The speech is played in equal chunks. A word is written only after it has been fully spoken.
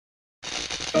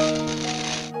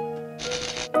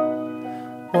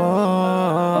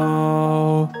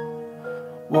Whoa,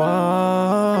 whoa.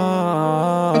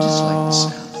 I just like the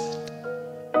sound.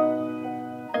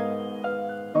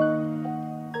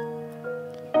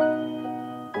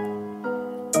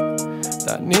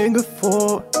 That nigga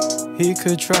thought he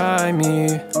could try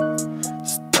me.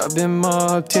 Stab him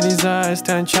up till his eyes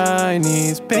turn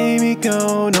Chinese. Baby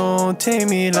girl, don't take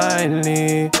me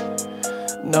lightly.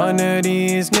 None of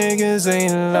these niggas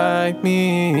ain't like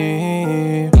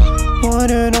me.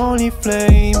 One and only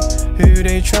flame, who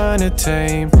they tryna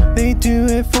tame? They do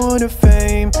it for the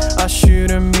fame. I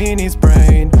shoot him in his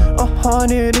brain.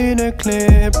 100 in a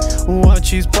clip,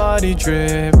 watch his body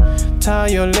drip. Tie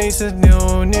your laces,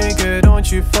 no nigga,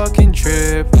 don't you fucking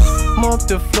trip. Mop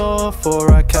the floor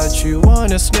before I catch you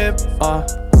on a slip.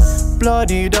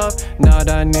 Bloodied up, now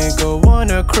that nigga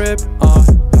wanna crip.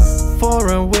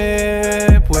 Foreign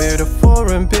whip with a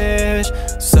foreign bitch.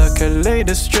 Circulate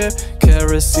the strip,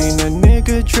 kerosene a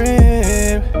nigga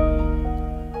drip.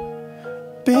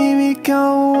 Baby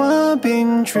girl, I've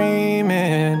been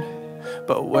dreaming,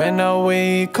 but when I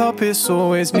wake up it's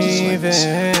always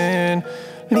leaving.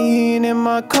 Lean in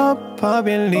my cup, I've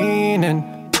been leaning,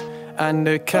 and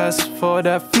the cast for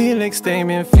that Felix, they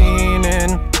been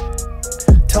fiending.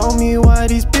 Tell me why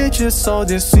these bitches so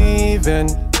deceiving.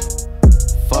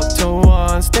 Fucked her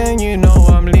once, then you know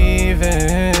I'm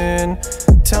leaving.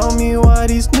 Tell me why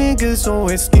these niggas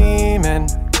always scheming.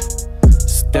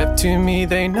 Step to me,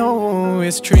 they know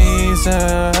it's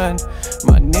treason.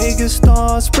 My niggas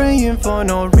start spraying for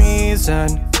no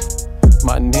reason.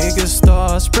 My niggas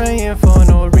start spraying for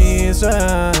no reason.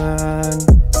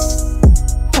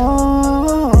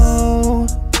 Oh,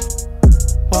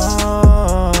 oh.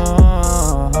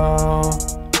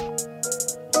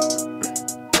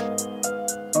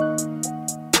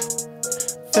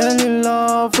 Fell in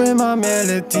love with my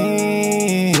melodies.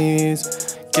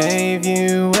 Gave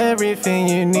you everything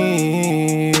you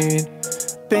need.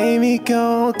 Baby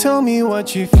girl, tell me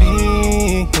what you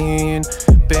feel.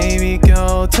 Baby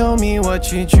girl, tell me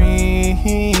what you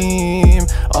dream.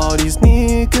 All these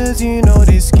niggas, you know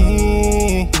they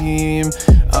scheme.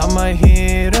 I might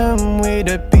hit them with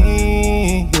a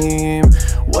beam.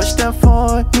 Watch that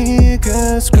for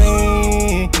niggas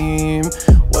scream.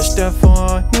 Watch that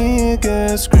for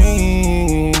niggas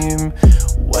scream.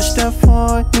 Watch that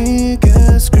for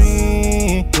niggas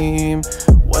scream.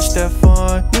 Watch that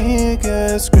for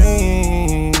niggas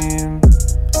scream.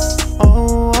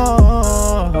 Oh,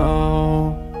 oh,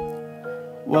 oh.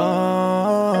 Whoa.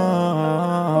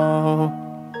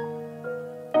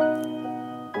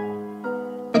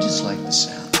 I just like the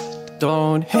sound.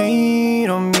 Don't hate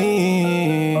on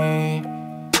me,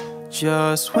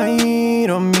 just wait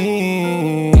on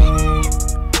me.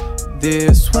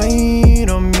 This weight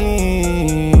on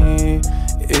me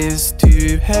is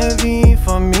too heavy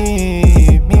for me.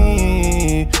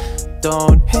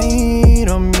 Don't hate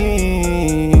on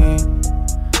me,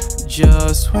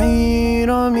 just wait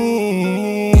on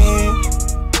me.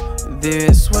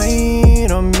 This weight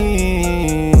on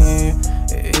me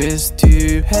is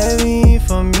too heavy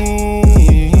for me.